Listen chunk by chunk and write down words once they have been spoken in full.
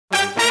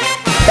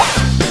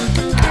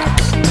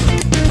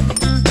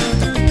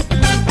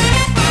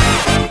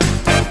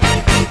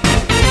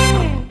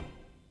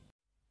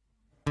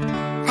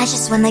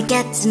when I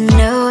get to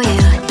know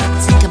you.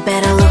 Take a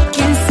better look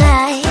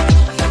inside.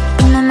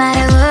 No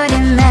matter what,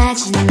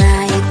 imagine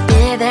now you'd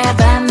be there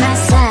by my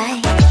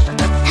side.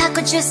 How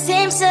could you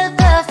seem so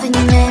perfect?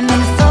 You made me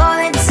fall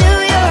into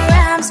your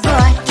arms,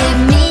 boy. Give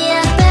me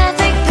a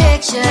perfect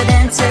picture,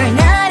 then turn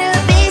out to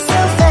be so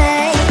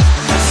fake.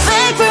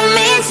 Fake for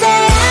me, say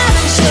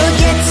haven't you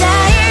get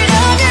tired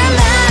of your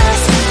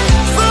mouth?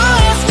 Full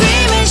of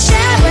scream and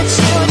shout, but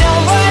you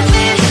don't worth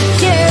it.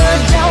 You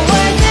don't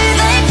worth it.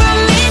 Fake for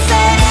me,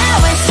 say I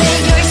would say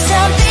you're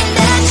something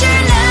that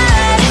you're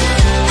not.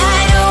 I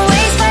don't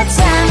waste my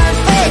time on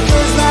fake,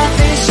 'cause life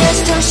is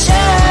just too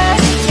short.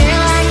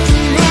 You're like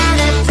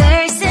another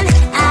person.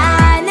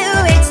 I knew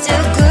it's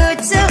too good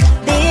to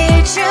be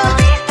true.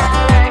 I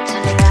learned to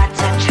not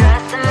to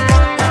trust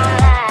someone no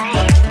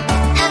lie.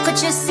 How could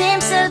you seem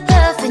so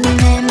perfect? You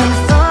made me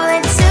fall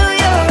into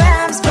your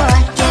arms, boy.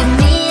 Give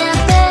me a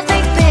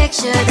perfect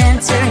picture, then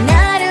turn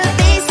out to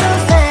be so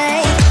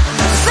fake.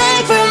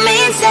 Fake for me,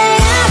 say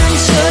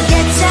haven't you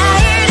get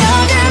tired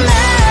of your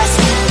mess?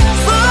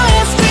 Full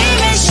of scream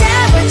and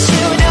shout, but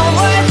you don't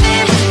worth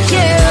it.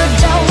 You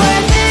don't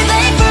worth it.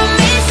 Fake for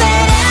me, say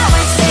I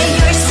would say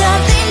you're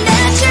something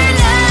that you're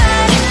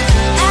not.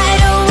 I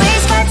don't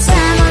waste my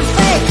time on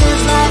fake,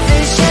 'cause life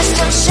is just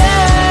too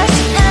short.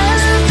 I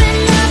open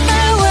up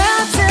my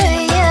world to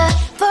you,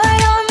 put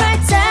all my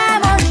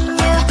time on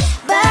you,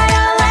 but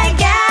all I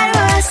got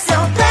was so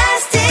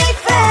plastic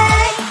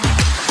fake.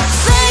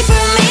 Fake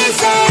for me,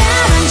 say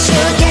haven't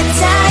you get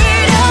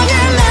tired of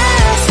your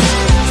mess?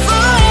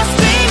 Full of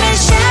scream and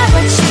shout,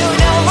 but you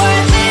don't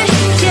worth it.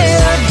 You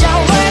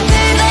don't worth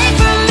it. Fake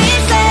for me,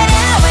 say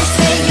I would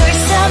say you're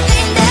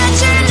something that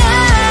you're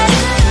not.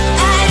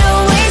 I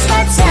don't waste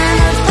my time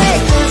on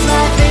fake, 'cause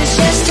life is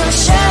just too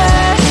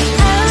short.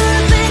 I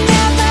open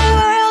up my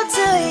world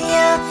to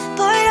you,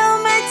 put all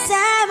my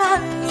time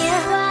on you.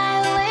 Why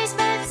waste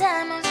my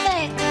time on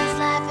fake, 'cause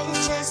life is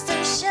just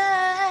too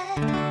short.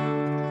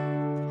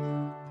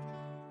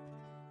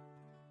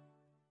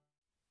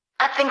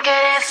 I think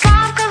it is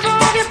soft 'cause I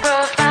love your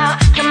profile.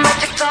 You're my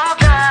TikTok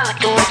guy, like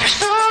the way you're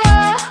so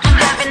low. I'm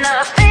having a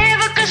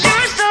fever 'cause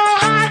you're so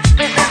hot.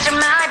 Please answer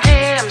my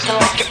DMs, I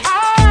like it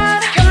on.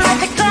 You're my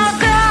TikTok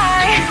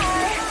guy.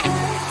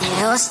 It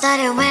all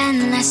started when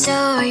I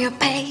saw your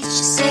page.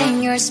 Seeing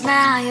your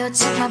smile, you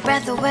took my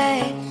breath away.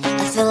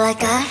 I feel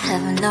like I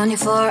haven't known you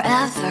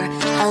forever.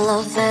 I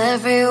love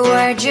every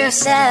word you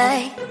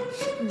say.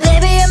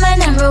 Baby, you're my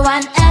number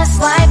one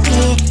FYP.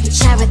 You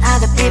chat with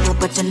other people,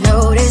 but you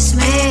notice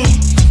me.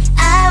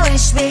 I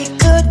wish we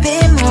could be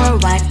more.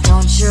 Why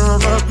don't you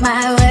look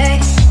my way?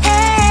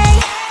 Hey,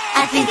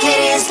 I think it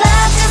is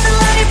love 'cause I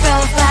love your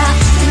profile.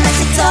 You're my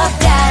TikTok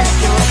guy, like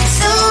you look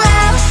so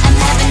well. I'm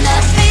having a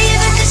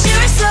fever 'cause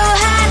you're so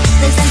hot.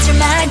 Please answer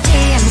my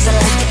DMs, I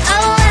like it a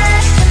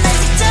lot. You're my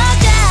TikTok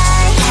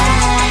guy.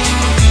 Hey,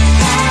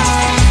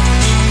 hey,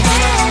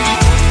 hey.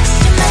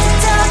 You're my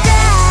TikTok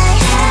guy.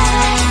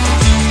 Hey,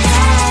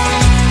 hey,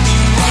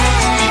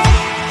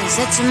 hey. Is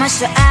it too much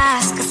to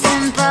ask? A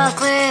simple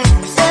click.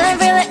 Feeling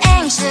really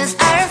anxious,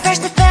 I refresh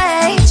the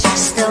page.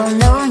 Still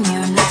no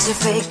new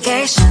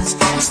notifications.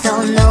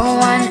 Still no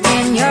one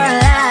in your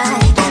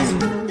life.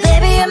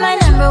 Baby, you're my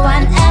number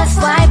one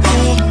FYP.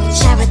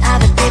 Share with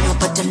other people,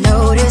 but don't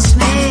notice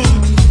me.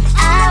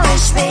 I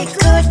wish we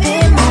could be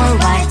more.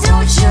 Why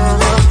don't you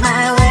look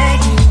my way?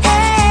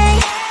 Hey,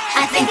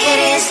 I think it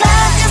is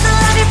love 'cause I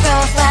love your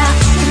profile.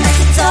 You make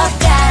it talk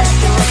guy,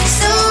 like you look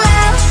so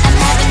well. I'm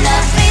having a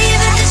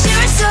fever 'cause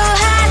you're so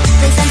hot.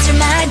 Please answer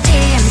my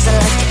DMs, I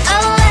like it a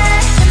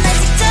lot. You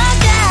make it talk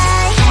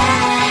guy.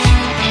 Hey,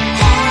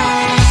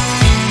 hey,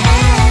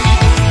 hey.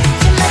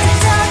 You make it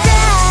talk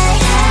guy.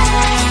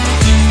 Hey,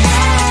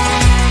 hey,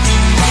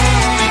 hey.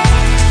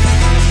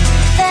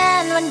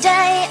 Then one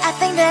day I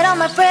think that all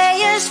my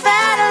prayers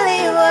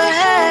finally were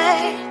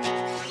heard.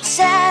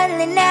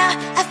 Sadly now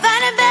I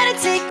find a better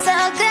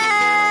TikTok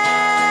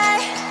guy.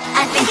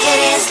 I think it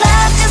is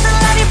love 'cause I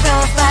love your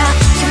profile.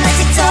 You're my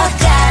TikTok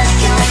guy,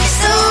 like you look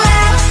so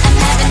well. I'm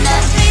having a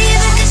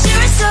fever 'cause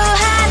you're so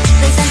hot.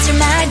 Please answer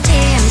my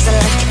DMs, I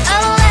like it a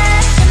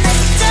lot. You're my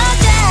TikTok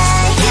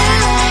guy. You,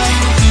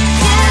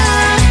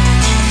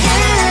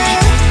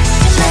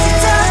 you're my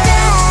TikTok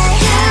guy.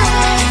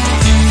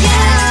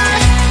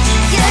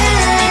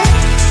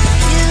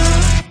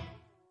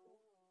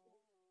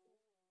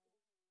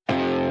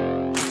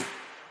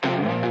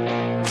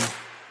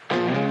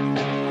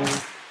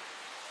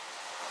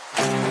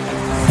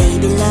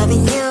 Baby,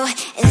 loving you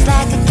is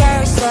like a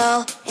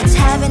carousel. It's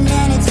heaven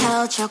and it's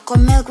hell.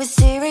 Chocolate milk with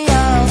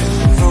cereal.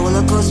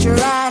 Roller coaster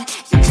ride.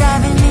 You're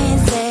driving me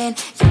insane.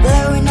 You're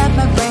blowing up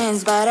my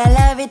brains, but I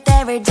love it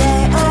every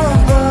day. Oh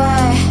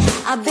boy,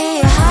 I'll be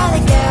your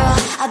holly girl.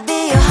 I'll be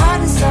your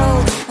heart and soul.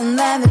 And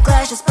when we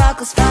clash, the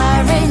sparkles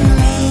fire in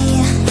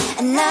me.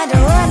 And I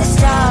don't wanna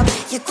stop.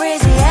 You're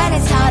crazy and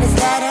it's hard to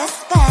set a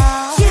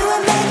spell. You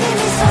are making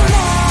me so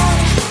mad.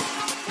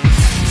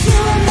 You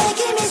are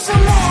making me so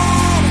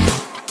mad.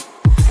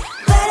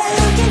 But I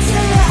look into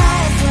your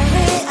eyes and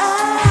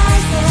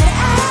realize that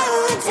I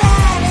would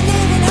die and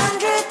live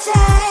 100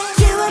 times.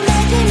 You are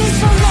making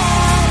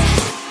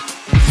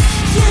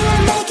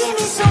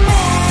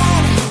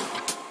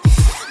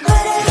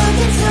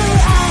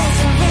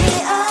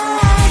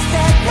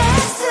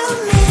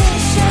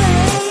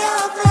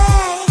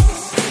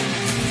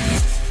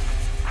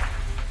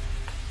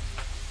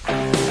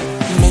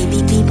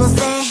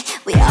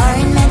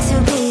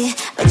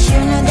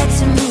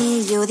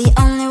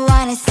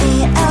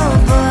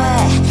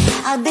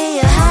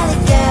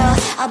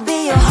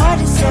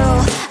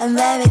and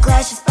baby,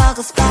 glass, your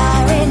sparkle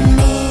inspiring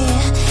me.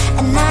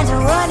 And I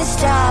don't wanna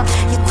stop.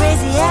 You're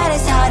crazy at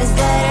as hard as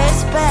that a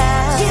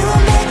spell. You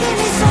are making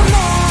me so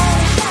mad.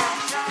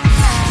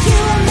 You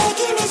are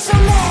making me so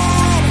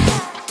mad.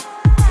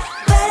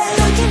 But I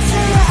look into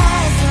your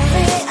eyes and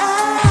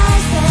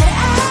realize that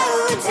I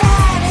would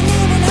die and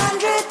even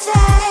 100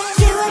 times.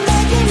 You are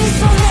making me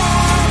so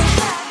mad.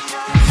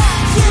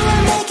 You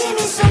are making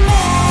me so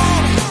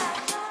mad.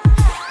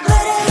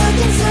 But I look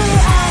into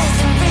your eyes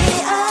and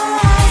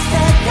realize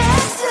that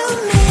next to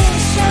me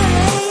is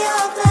surely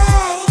your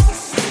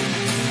place.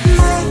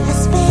 Mind is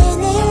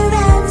spinning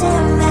round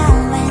and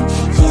round when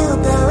you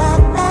blow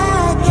up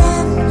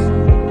again.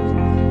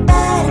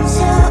 But I'm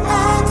so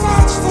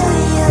attached to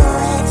you,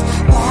 it's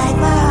like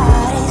my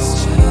heart is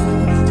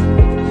chained.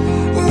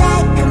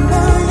 Like a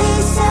movie,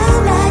 so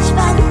much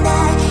fun,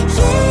 the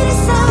heat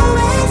is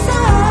always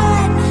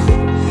on.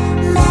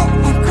 Mad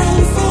and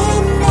crazy,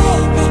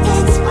 maybe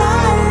it's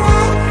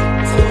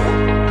polite.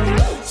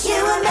 You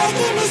are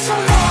making me so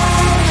mad.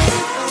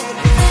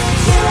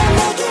 You are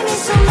making me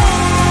so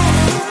mad.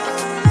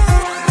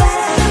 But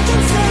I look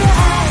into your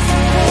eyes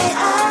and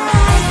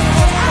realize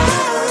that I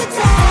would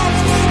die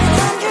and even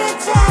 100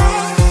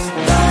 times.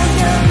 Boy,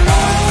 you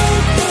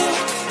make me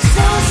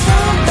so, so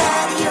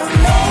bad. You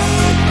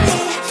make me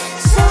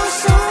so,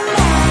 so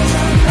mad.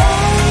 You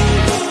make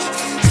me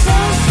so,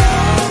 so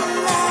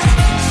mad.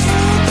 So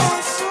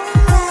bad, so mad, so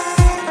mad.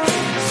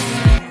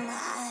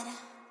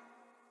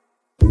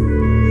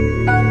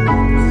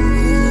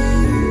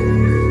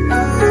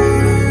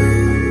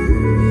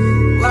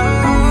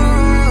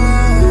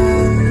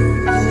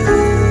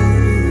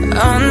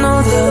 I know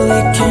that we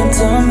can't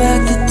turn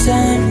back the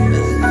time,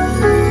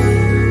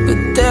 but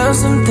there are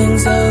some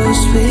things I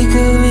wish we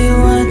could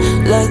rewind.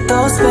 Like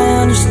those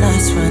Spanish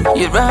nights when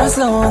you ride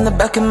slow on the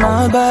back of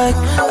my bike.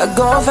 I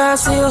go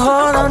fast so you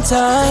hold on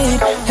tight.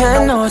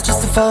 Head north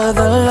just to follow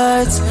the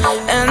lights.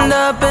 End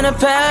up in a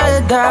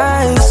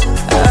paradise.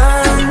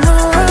 I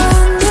know I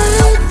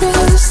made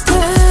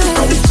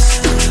mistakes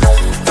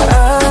I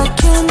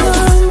can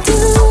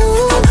undo.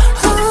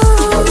 I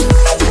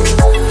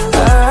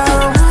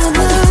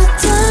wanna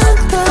turn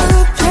the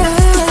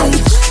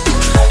page,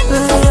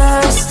 but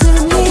I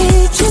still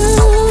need you.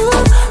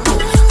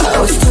 I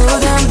was too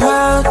damn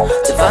proud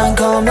to find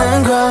common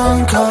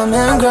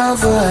ground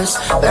for us.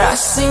 But I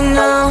see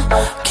now,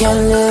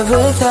 can't live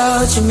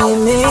without you. Meet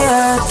me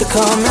at the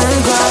common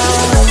ground.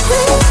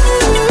 Meet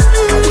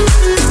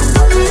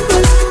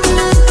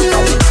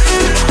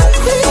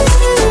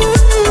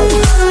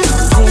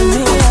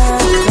me at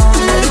the common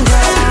ground.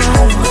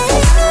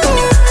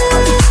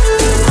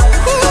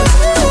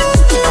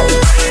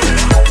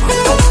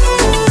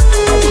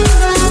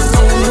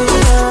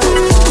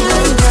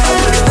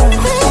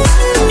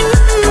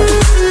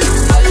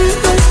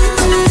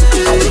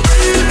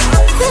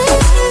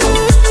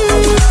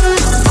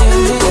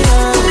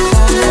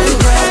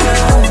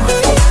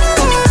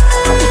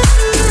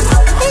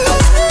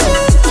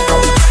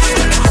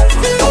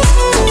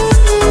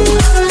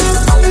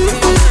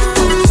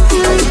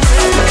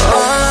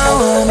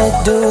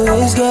 Do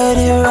is get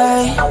it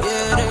right.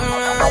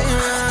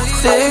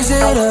 Fix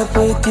it up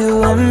with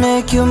you and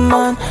make you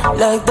mine.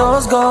 Like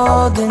those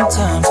golden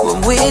times when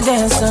we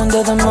danced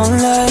under the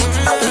moonlight.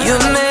 You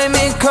made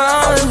me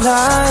come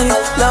alive.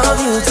 Love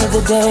you till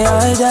the day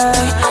I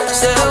die.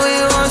 Said we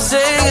won't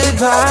say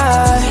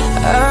goodbye.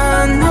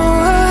 I know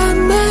I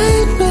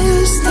made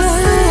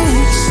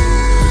mistakes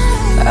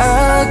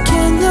I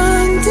can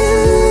undo.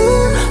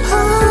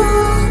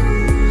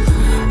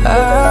 I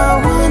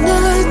wanna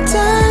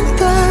turn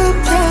the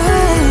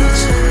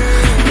page,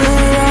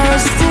 but I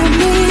still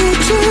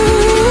need you.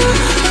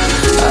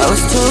 I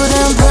was too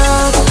damn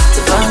proud to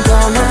find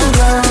common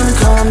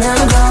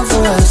ground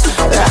for us.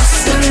 But I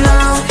see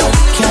now,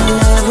 can't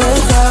live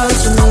without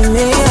you. Meet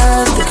me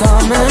at the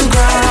common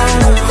ground.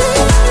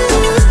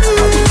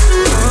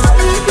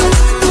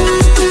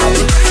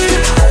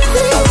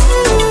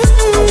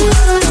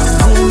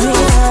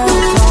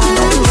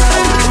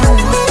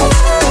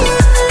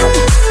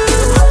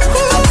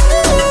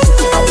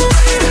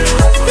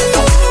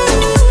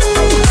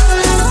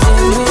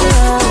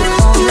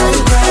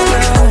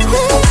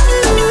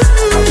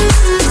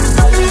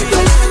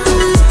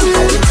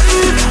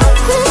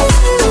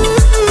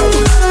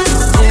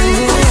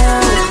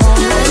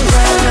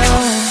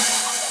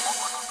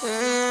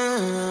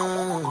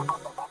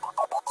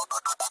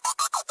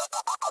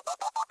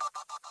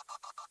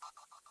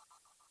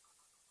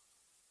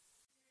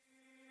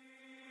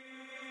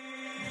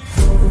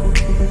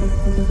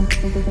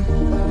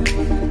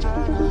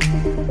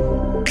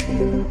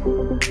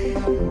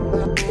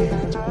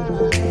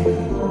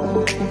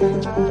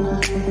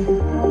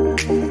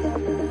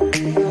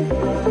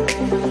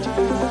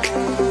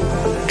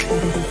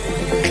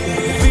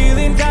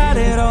 Feeling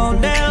tired all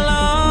day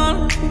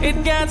long.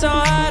 It gets so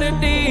hard to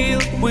deal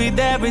with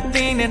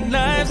everything that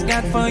life's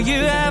got for you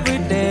every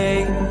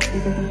day.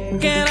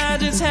 Can I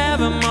just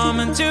have a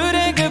moment to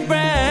take a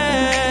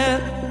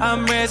breath?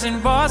 I'm racing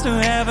fast to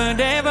have a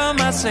day for am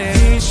I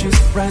saying? Issues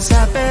rise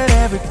up at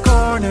every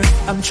corner.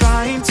 I'm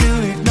trying to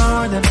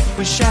ignore them.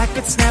 Wish I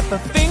could snap a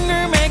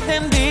finger, make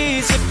them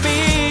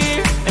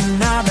disappear. And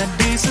now that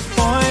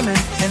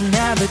disappointment and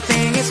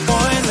everything is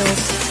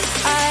pointless.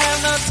 I have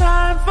no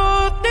time for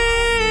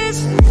this.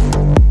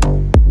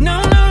 No,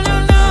 no, no,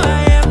 no,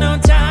 I have no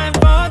time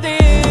for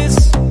this.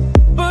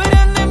 Put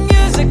on the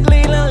music,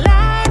 little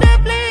louder,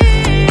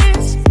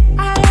 please.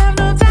 I have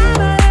no time,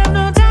 I have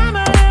no time,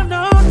 I have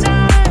no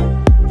time.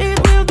 It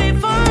will be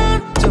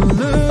fun to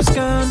lose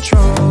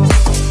control.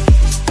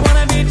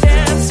 Wanna be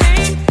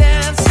dancing,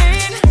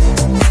 dancing.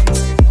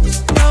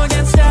 No one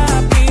can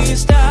stop me,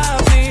 stop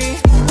me.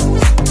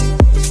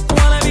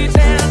 Wanna be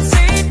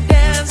dancing,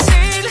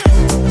 dancing.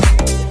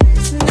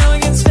 No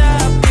one can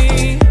stop me.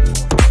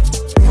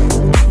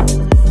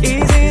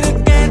 Easy to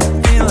get,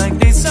 feel like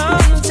this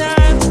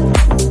sometimes.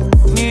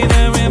 Need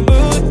a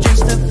reboot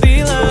just to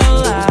feel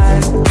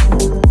alive.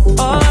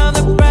 All of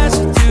the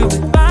pressure to be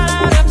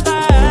fight,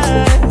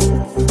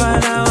 but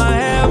now I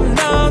have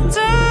no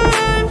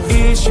time.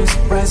 Issues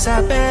rise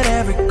up at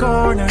every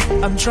corner.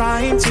 I'm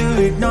trying to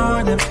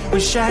ignore them.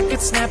 Wish I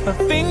could snap a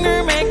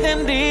finger, make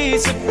them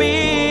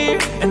disappear.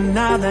 And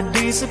now that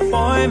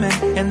disappointment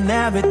and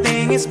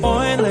everything is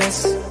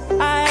pointless.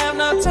 I have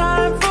no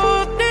time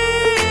for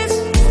this.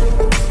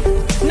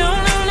 No,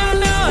 no, no,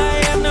 no, I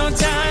have no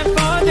time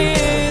for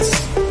this.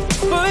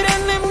 Put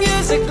on the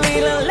music,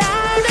 little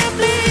louder,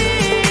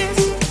 please.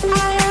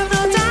 I have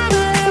no time,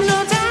 I have no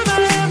time, I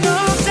have no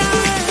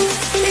time.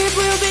 It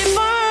will be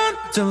fun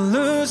to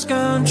lose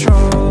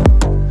control.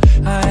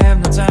 I have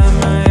no time,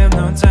 I have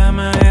no time,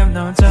 I have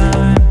no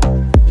time.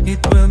 It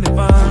will be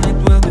fun, it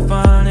will be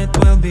fun, it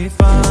will be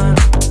fun.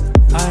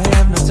 I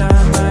have no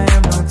time, I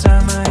have no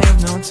time, I have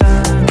no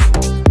time.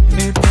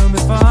 It will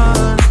be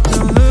fun to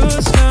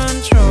lose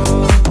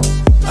control.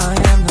 I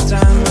have no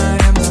time, I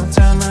have no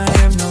time, I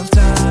have no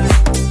time.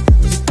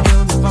 It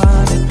will be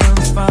fun, it will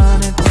be fun,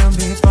 it will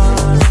be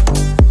fun.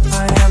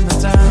 I have no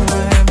time,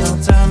 I have no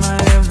time, I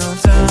have no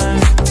time.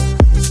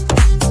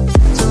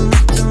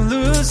 To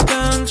lose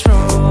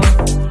control.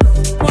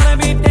 Wanna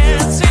be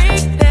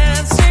dancing,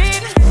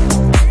 dancing.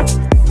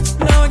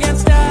 No one can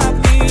stop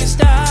me,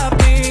 stop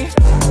me.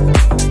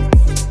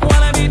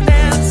 Wanna be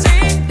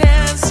dancing,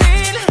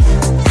 dancing.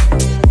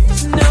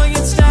 No one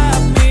can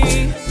stop me.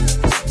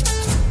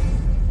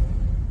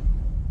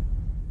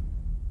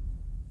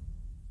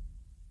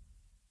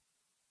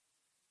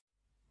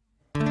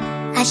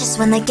 I just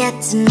wanna get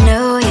to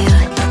know you,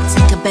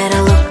 take a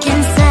better look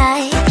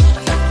inside.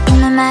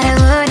 No matter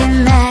what,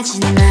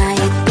 imagine now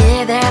you'd be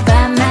there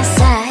by my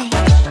side.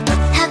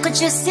 How could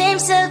you seem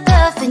so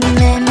perfect? You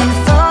made me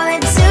fall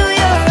into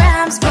your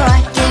arms, boy.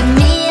 Give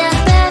me a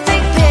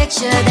perfect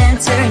picture, then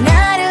turn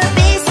out to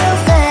be so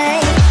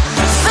fake.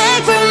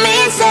 Fake for me,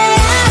 say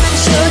I'm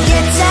you'll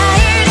get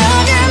tired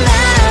of your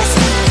mask.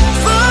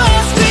 Full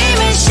of scream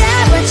and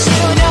shout, but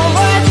you don't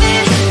worth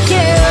it.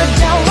 You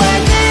don't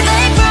worth it.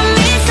 Fake for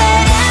me, say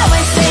I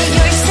always say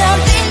you're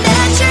something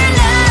that you're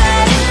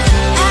not.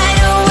 I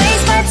don't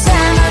waste my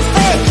time on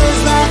fake, 'cause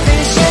life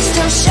is just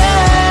too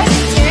short.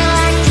 You're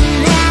like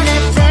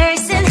another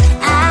person.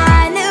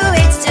 I knew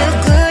it's too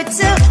good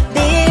to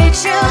be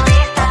true. At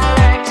least I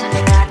learned to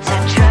not to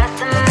trust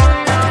someone,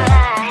 no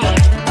lie.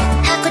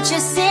 How could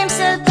you seem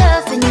so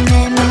perfect? You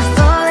made me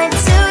fall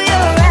into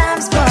your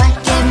arms, boy.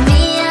 Give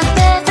me a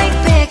perfect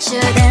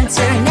picture, then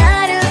turn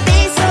out to be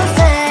so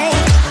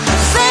fake.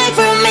 Fake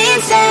for me,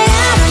 say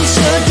I'm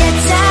you'll get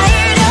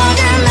tired of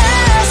your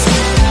mask.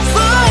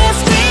 Full of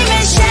scream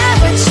and shout,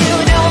 but you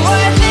don't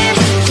worth it.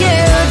 You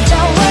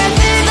don't worth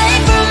it.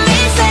 Fake for me,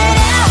 say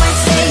I always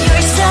say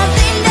you're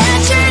something that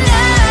you're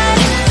not.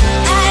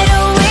 I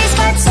don't waste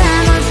my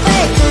time on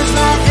fake, 'cause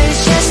life is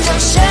just too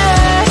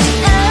short.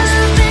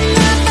 Open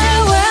up my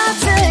world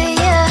to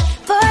you,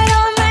 put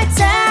all my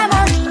time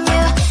on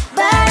you,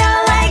 but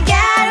all I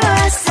got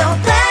was so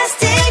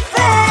plastic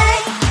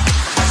fake.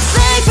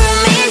 Fake for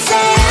me,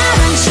 say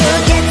I'm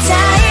you'll get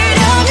tired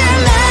of your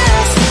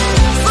mask.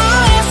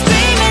 Full of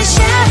scream and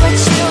shout, but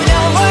you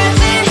don't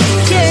worth it.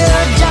 You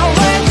don't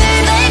worth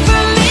it. Fake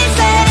for me,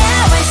 say I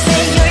always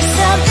say you're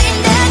something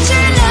that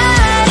you're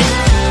not.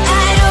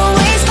 I don't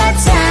waste my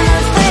time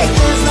on fake,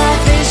 'cause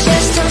life is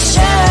just too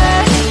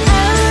short.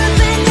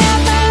 Open up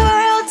my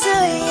world to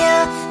you,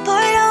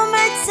 put all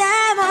my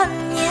time on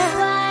you.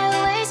 Why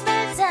waste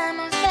my time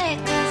on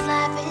fake, 'cause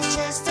life is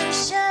just too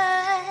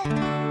short.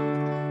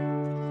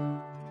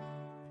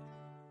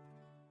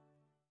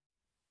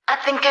 I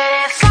think it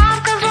is all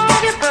 'cause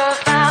of your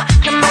profile.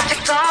 Your magic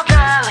talk,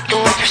 like the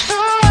way you're so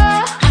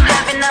low. I'm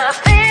having a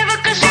fever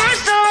 'cause you're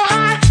so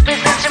hot.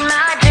 Please answer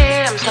my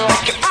DMs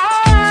like you're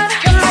on.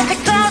 Your magic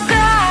talk,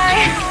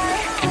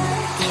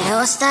 it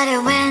all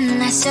started when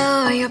I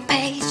saw your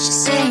page.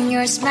 Seeing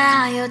your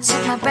smile, you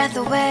took my breath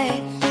away.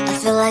 I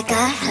feel like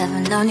I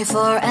haven't known you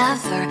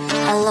forever.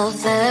 I love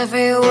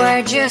every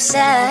word you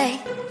say.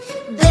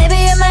 Baby,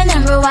 you're my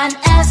number one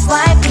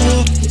FYP.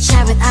 You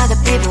chat with other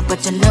people, but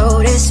you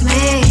notice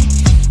me.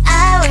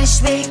 I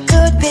wish we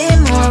could be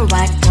more.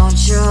 Why don't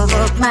you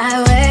look my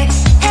way?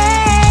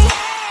 Hey,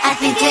 I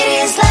think it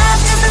is love,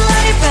 cause I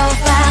love your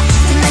profile.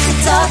 You make me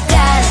talk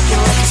bad, like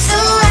you're working so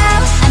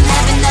well. I'm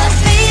having a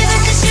fever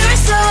cause you're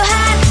so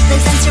hot.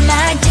 Please answer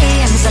my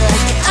DMs, I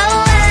like it a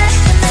lot.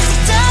 You make me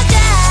talk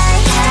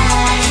bad.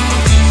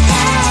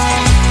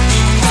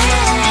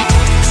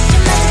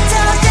 You make me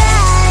talk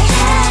bad.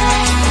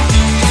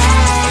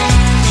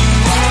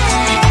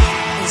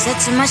 Is it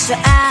too much to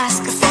ask?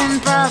 A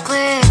simple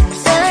click.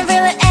 Feeling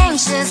really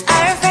anxious,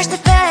 I refresh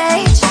the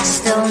page.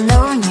 Still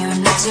no new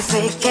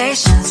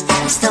notifications,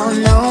 still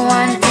no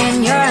one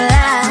in your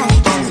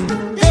life.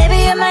 Baby,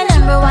 you're my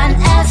number one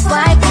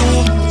FYP.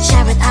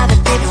 Share with other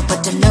people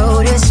but don't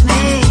notice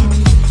me.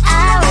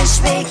 I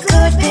wish we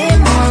could be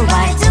more,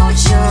 why don't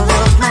you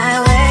look my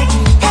way?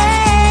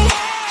 Hey,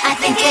 I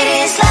think it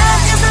is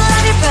love cause I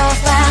love your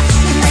profile.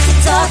 You make it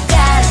talk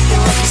bad, like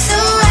you're working so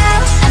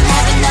well. I'm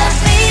having a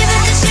fever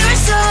cause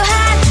you're so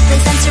hot.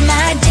 Please answer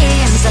my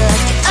DMs, I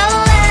like it a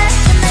lot.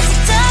 You make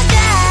it talk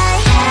bad.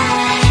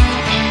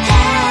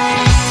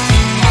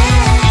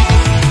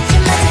 You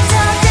make it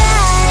talk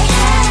bad.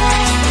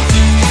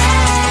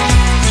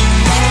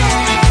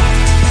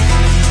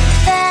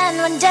 Then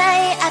one day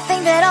I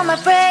think that all my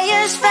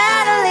prayers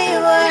finally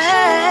were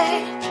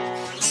heard.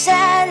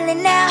 Sadly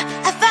now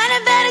I find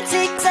a better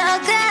TikTok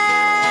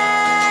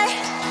guy.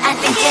 I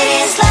think it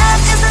is love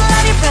cause I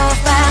love your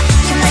profile.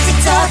 You make it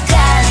talk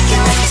bad, like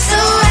you're working so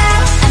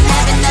well. I'm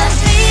having a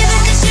fever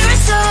cause you're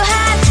so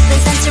hot.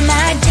 Please answer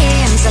my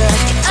DMs, I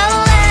like it a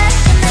lot.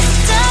 You make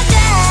it talk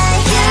bad.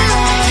 You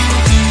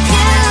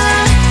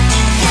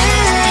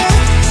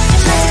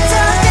make it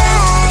talk bad.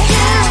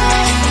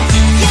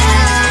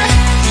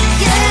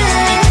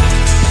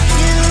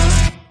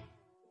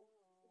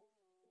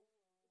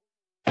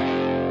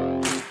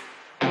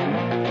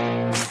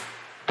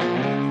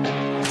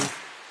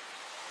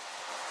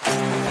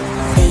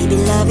 Baby,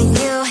 loving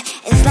you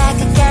is like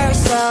a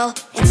carousel.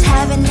 It's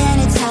heaven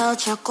and it's hell.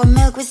 Chocolate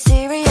milk with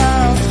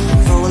cereal.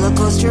 Roller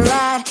coaster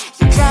ride.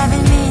 You're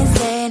driving me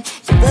insane.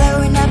 You're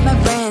blowing up my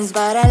brains,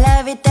 but I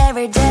love it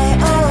every day.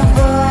 Oh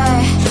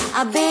boy,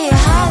 I'll be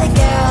your holly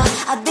girl.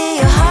 I'll be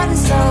your heart and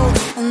soul.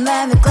 And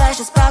when we clash,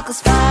 the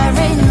sparkles fire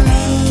in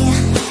me.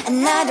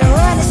 And I don't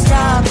wanna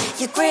stop.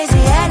 You're crazy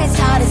and it's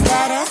hard as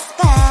that a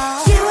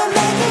spell. You are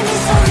making me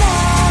so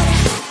mad.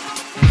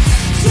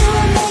 You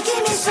are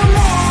making me so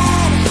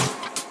mad.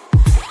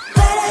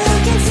 But I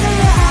look into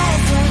your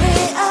eyes and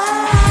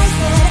realize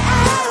that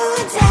I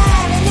would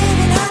die and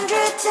even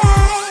 100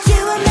 times.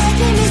 You are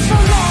making me so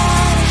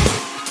mad.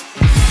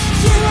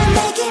 You are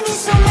making me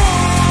so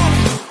mad.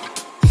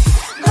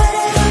 But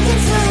I look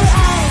into your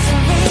eyes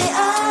and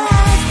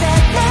realize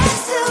that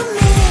next to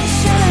me is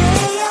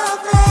surely your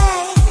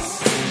place.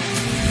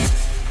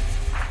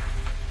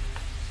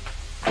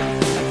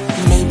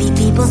 Maybe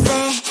people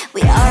say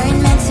we aren't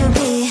meant to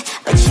be,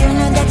 but you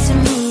know that to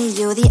me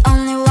you're the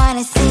only one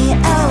I see.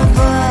 Oh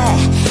boy,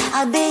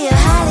 I'll be your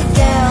holly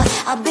girl.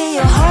 I'll be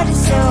your heart and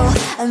soul.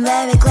 And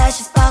when we clash,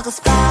 the sparkles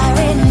fire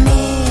in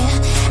me.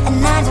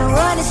 And I don't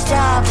wanna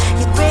stop.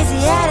 You're crazy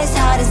and as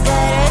hard as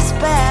that a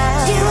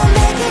spell. You are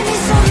making me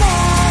so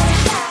mad.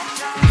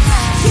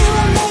 You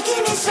are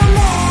making me so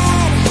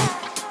mad.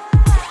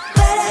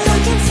 But I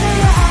look into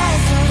your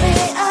eyes and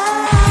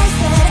realize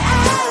that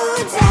I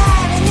would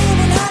die and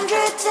even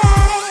 100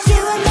 times. You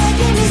are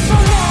making me so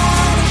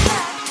mad.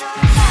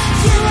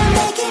 You are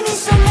making me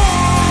so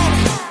mad.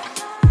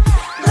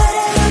 But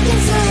I look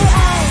into your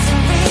eyes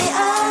and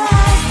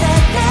realize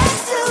that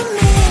next to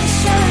me is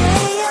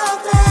surely your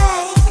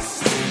place.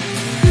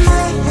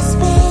 Mind is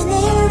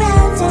spinning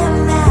round and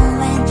round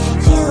when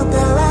you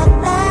blow up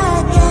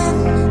again.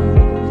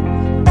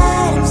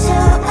 But I'm so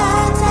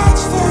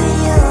attached to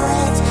you,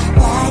 it's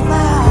like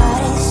my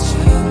heart is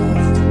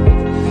chained.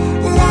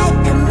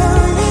 Like a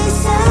movie,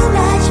 so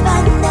much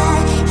fun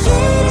that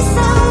heat is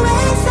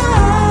always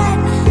on.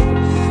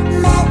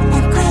 Mad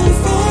and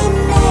crazy,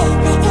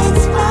 maybe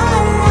it's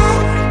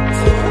polite.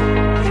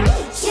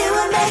 You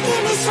are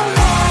making me so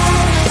mad.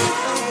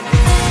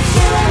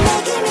 You are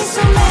making me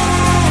so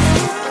mad.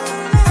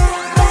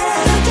 But I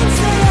look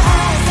into your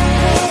eyes and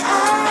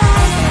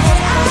realize that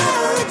I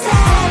would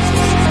die and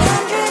even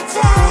 100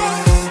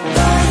 times.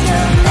 Boy, you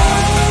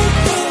make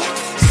me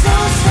so,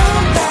 so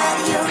bad.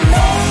 You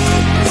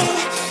make me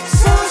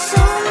so,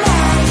 so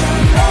mad. You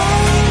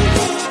make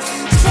me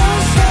so,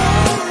 so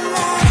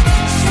mad.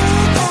 So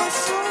bad,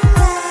 so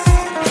mad, so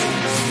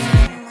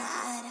mad.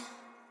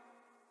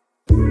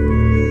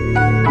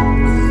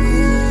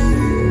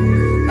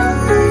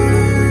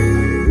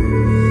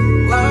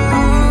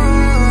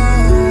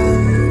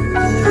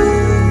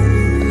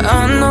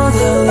 I know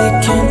that we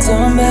can't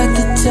turn back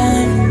the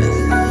time,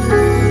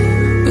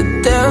 but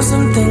there are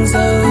some things I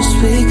wish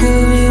we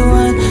could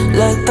rewind.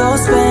 Like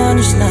those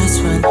Spanish nights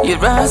when you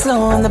ride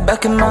slow on the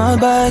back of my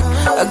bike.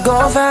 I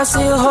go fast so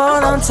you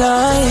hold on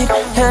tight.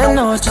 Head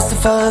north just to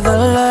follow the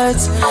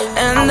lights.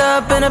 End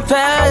up in a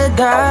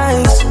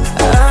paradise.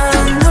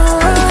 I know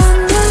I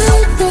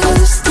made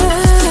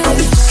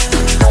mistakes.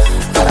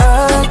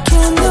 I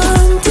can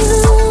undo.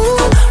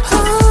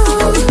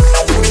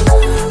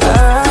 I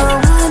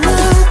wanna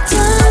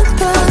turn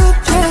back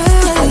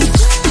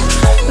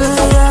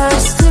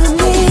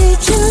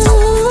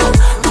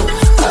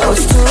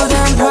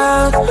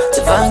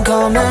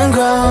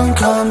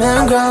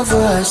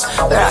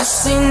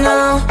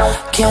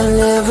now. Can't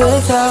live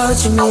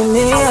without you, meet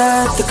me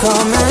at the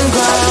common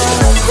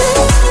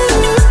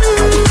ground.